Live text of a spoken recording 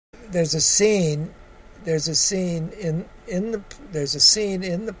there's a scene in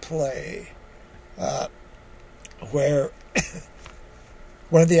the play where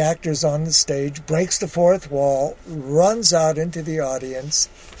one of the actors on the stage breaks the fourth wall, runs out into the audience,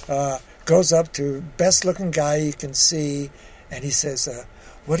 goes up to best looking guy you can see, and he says,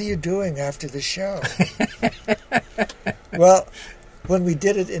 "What are you doing after the show?" Well, when we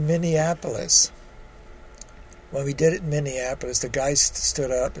did it in Minneapolis, the guy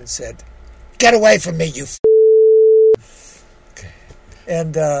stood up and said, "Get away from me, you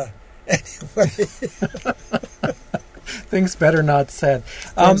And anyway... Things better not said.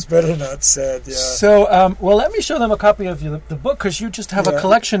 Things better not said, yeah. So, well, let me show them a copy of the book, because you just have a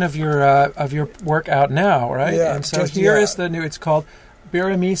collection of your work out now, right? Yeah. And so here is the new, it's called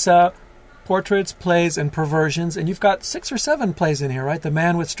Birimisa, Portraits, Plays, and Perversions, and you've got 6 or 7 plays in here, right? The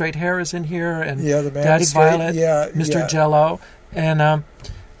Man with Straight Hair is in here, and The Man Daddy with Straight, Violet, Mr. Jello, and I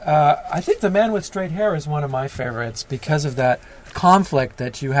think The Man with Straight Hair is one of my favorites because of that conflict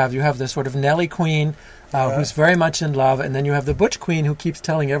that you have. You have this sort of Nelly Queen who's very much in love, and then you have the Butch Queen who keeps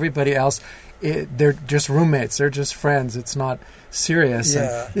telling everybody else they're just roommates, they're just friends, it's not serious.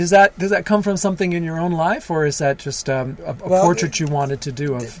 Yeah. And does that come from something in your own life, or is that just a portrait you wanted to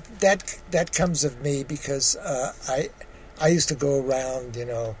do of? That comes of me, because I used to go around, in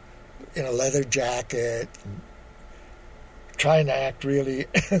a leather jacket, trying to act really,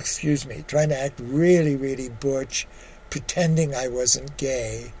 really butch, pretending I wasn't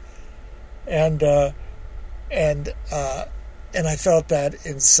gay, and I felt that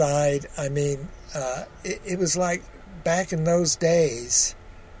inside. I mean, it was like back in those days,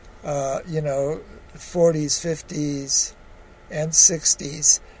 40s, 50s, and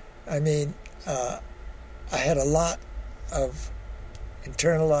 60s. I mean, I had a lot of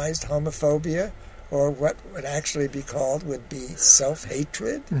internalized homophobia, or what would actually be called would be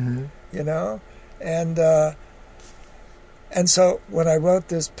self-hatred, and so when I wrote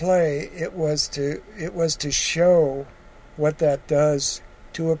this play, it was to show what that does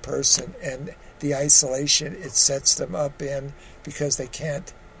to a person and the isolation it sets them up in, because they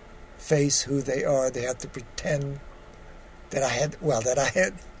can't face who they are. They have to pretend that I had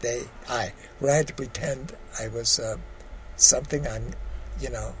to pretend I was something I'm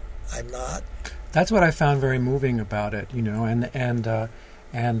not. That's what I found very moving about it,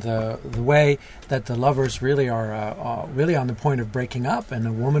 and the way that the lovers really are really on the point of breaking up, and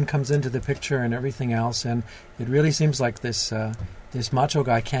a woman comes into the picture and everything else, and it really seems like this macho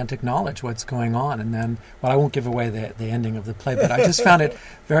guy can't acknowledge what's going on. And then, well, I won't give away the ending of the play, but I just found it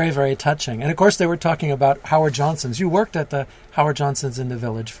very, very touching. And of course, they were talking about Howard Johnson's. You worked at the Howard Johnson's in the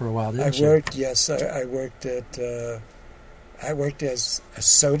Village for a while, didn't you? I worked as a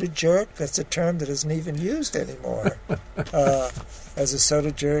soda jerk. That's a term that isn't even used anymore. As a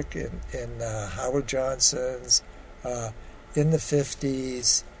soda jerk in Howard Johnson's in the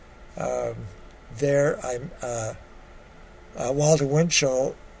 50s. Walter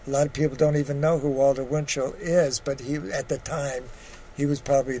Winchell, a lot of people don't even know who Walter Winchell is, but at the time, he was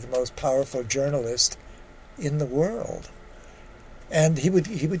probably the most powerful journalist in the world. And he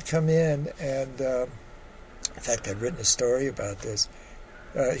would come in and... in fact, I've written a story about this.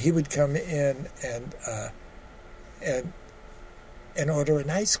 He would come in and order an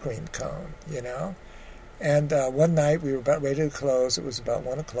ice cream cone, And one night we were about ready to close. It was about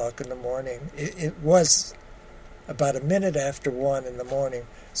 1 o'clock in the morning. It was about a minute after 1 in the morning.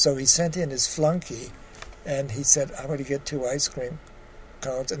 So he sent in his flunky, and he said, "I'm going to get 2 ice cream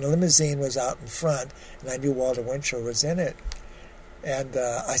cones." And the limousine was out in front, and I knew Walter Winchell was in it. And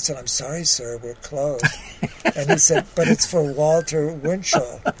I said, "I'm sorry, sir, we're closed." And he said, "But it's for Walter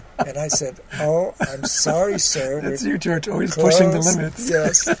Winchell." And I said, "Oh, I'm sorry, sir." That's you, George, always closed. Pushing the limits.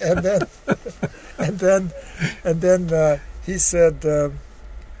 Yes. And then he said,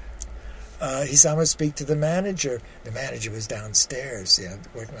 "I'm going to speak to the manager." The manager was downstairs,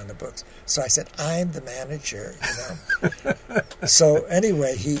 working on the books. So I said, "I'm the manager," So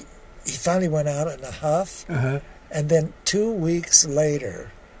anyway, he finally went out in a huff. Uh-huh. And then 2 weeks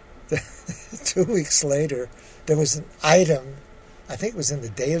later, there was an item, I think it was in the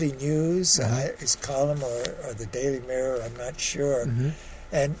Daily News, his column, or the Daily Mirror, I'm not sure. Mm-hmm.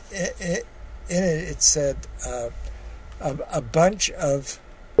 And in it said, a bunch of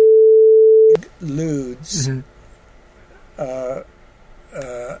lewds hang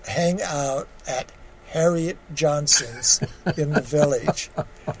out at Harriet Johnson's in the Village.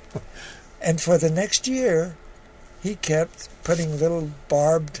 And for the next year, he kept putting little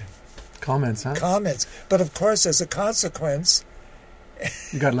barbed comments. But of course, as a consequence,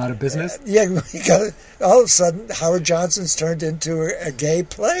 You got a lot of business? Yeah, all of a sudden, Howard Johnson's turned into a gay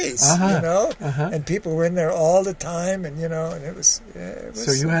place, and people were in there all the time, and and it was.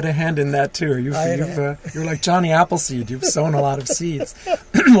 So you had a hand in that too. You're like Johnny Appleseed. You've sown a lot of seeds.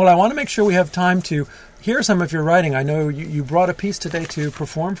 Well, I want to make sure we have time to hear some of your writing. I know you brought a piece today to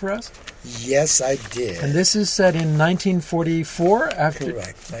perform for us. Yes, I did. And this is set in 1944. Correct,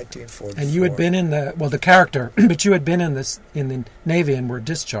 1944. And you had been in the character, but you had been in the Navy and were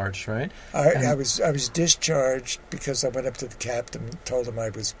discharged, right? I was discharged because I went up to the captain and told him I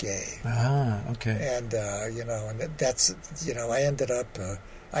was gay. Ah, okay. And and that's I ended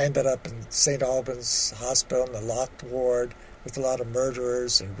up in St. Albans Hospital in the locked ward with a lot of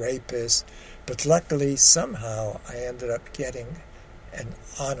murderers and rapists. But luckily, somehow, I ended up getting an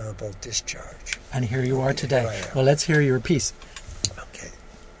honorable discharge. And here you are today. Well, let's hear your piece. Okay.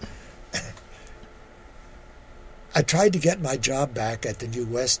 I tried to get my job back at the New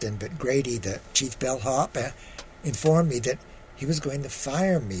West End, but Grady, the chief bellhop, informed me that he was going to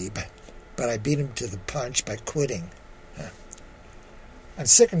fire me, but I beat him to the punch by quitting. I'm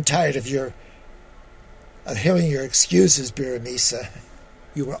sick and tired of hearing your excuses, Birimisa.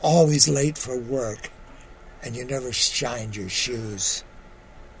 You were always late for work, and you never shined your shoes.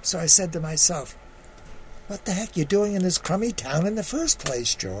 So I said to myself, what the heck you doing in this crummy town in the first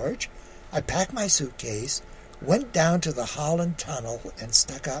place, George? I packed my suitcase, went down to the Holland Tunnel, and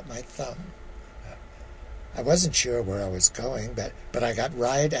stuck out my thumb. I wasn't sure where I was going, but I got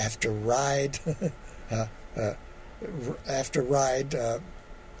ride after ride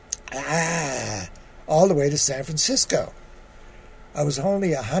all the way to San Francisco. I was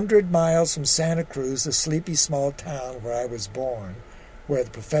only 100 miles from Santa Cruz, the sleepy small town where I was born, where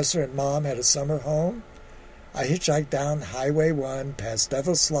the professor and Mom had a summer home. I hitchhiked down Highway 1 past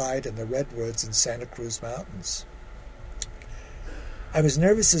Devil's Slide and the Redwoods in Santa Cruz Mountains. I was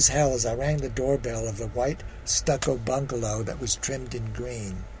nervous as hell as I rang the doorbell of the white stucco bungalow that was trimmed in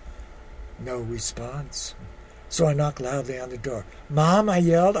green. No response. So I knocked loudly on the door. "Mom," I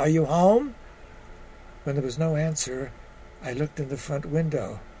yelled, "are you home?" When there was no answer, I looked in the front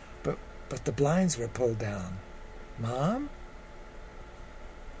window, but the blinds were pulled down. "Mom?"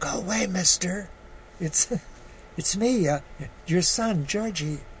 "Go away, mister. It's me, your son,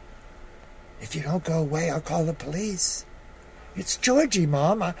 Georgie. If you don't go away, I'll call the police." "It's Georgie,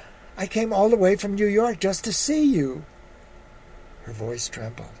 Mom. I came all the way from New York just to see you." Her voice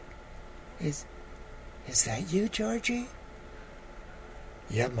trembled. Is that you, Georgie?"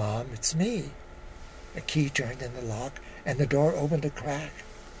 "Yeah, Mom, it's me." A key turned in the lock, and the door opened a crack.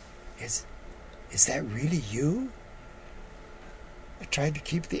 Is that really you?" I tried to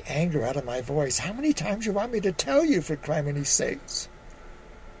keep the anger out of my voice. "How many times you want me to tell you, for criminy sakes?"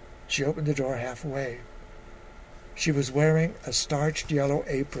 She opened the door halfway. She was wearing a starched yellow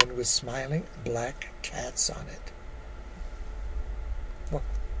apron with smiling black cats on it.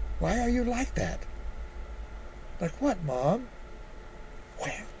 "Why are you like that?" "Like what, Mom?"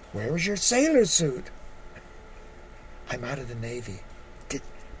 Where is your sailor suit?" "I'm out of the Navy."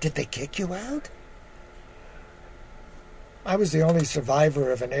 Did they kick you out?" "I was the only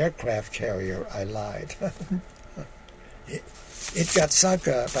survivor of an aircraft carrier," I lied. It got sunk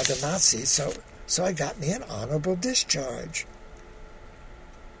by the Nazis, so I got me an honorable discharge."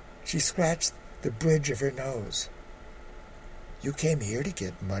 She scratched the bridge of her nose. "You came here to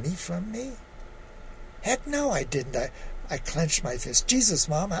get money from me?" "Heck no, I didn't." I clenched my fist. "Jesus,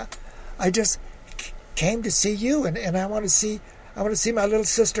 Mom, I just came to see you, and I want to see my little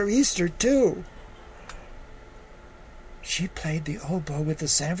sister Easter too." "She played the oboe with the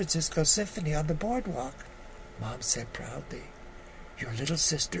San Francisco Symphony on the boardwalk," Mom said proudly. "Your little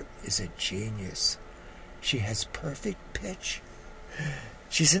sister is a genius. She has perfect pitch.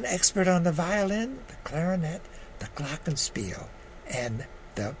 She's an expert on the violin, the clarinet, the glockenspiel, and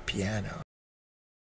the piano."